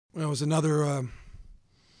Well, it was another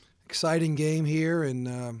exciting game here,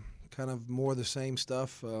 and kind of more of the same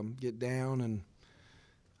stuff. Get down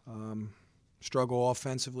and struggle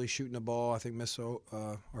offensively, shooting the ball. I think missed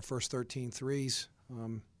our first 13 threes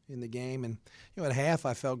in the game. And at half,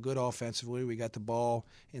 I felt good offensively. We got the ball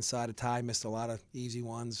inside a tie, missed a lot of easy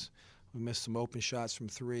ones. We missed some open shots from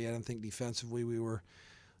three. I don't think defensively we were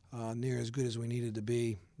near as good as we needed to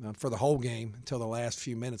be for the whole game until the last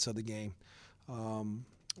few minutes of the game.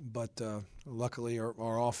 But luckily,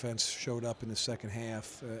 our offense showed up in the second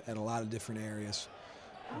half at a lot of different areas.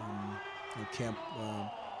 Kemp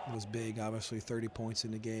was big, obviously 30 points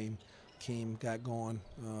in the game. Keem got going,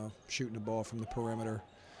 shooting the ball from the perimeter.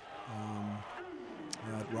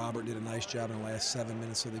 Robert did a nice job in the last 7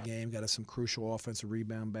 minutes of the game, got us some crucial offensive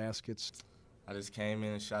rebound baskets. I just came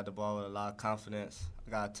in and shot the ball with a lot of confidence.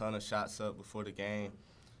 I got a ton of shots up before the game,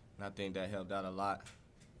 and I think that helped out a lot.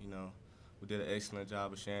 We did an excellent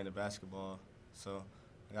job of sharing the basketball, so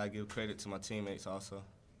I got to give credit to my teammates also.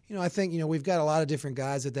 I think, we've got a lot of different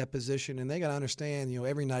guys at that position, and they got to understand,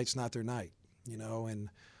 every night's not their night, and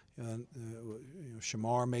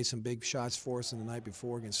Shamar made some big shots for us in the night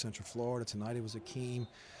before against Central Florida. Tonight it was Akeem.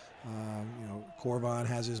 Corvon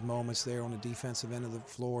has his moments there on the defensive end of the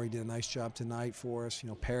floor. He did a nice job tonight for us.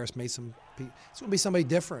 Paris made some. It's going to be somebody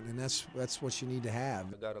different, and that's what you need to have.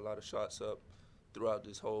 I got a lot of shots up throughout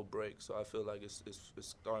this whole break, so I feel like it's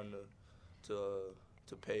starting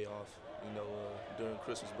to pay off. During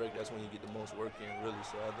Christmas break, that's when you get the most work in, really.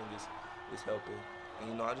 So I think it's helping.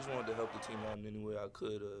 And I just wanted to help the team out in any way I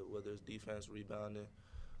could, whether it's defense, rebounding,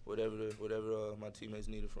 whatever my teammates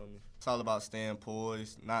needed from me. It's all about staying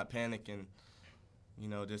poised, not panicking,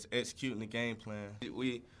 just executing the game plan.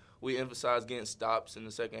 We emphasized getting stops in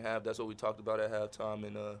the second half. That's what we talked about at halftime,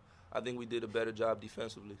 and I think we did a better job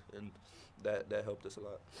defensively, and that helped us a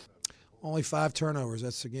lot. Only 5 turnovers.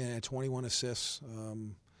 That's, again, 21 assists.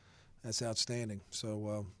 That's outstanding. So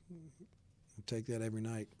we'll take that every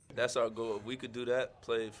night. That's our goal. If we could do that,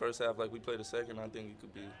 play first half like we played the second, I think it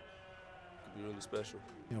could be really special.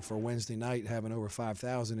 For Wednesday night, having over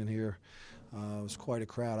 5,000 in here, it was quite a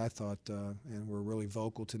crowd, I thought, and we're really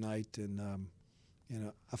vocal tonight and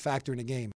a factor in the game.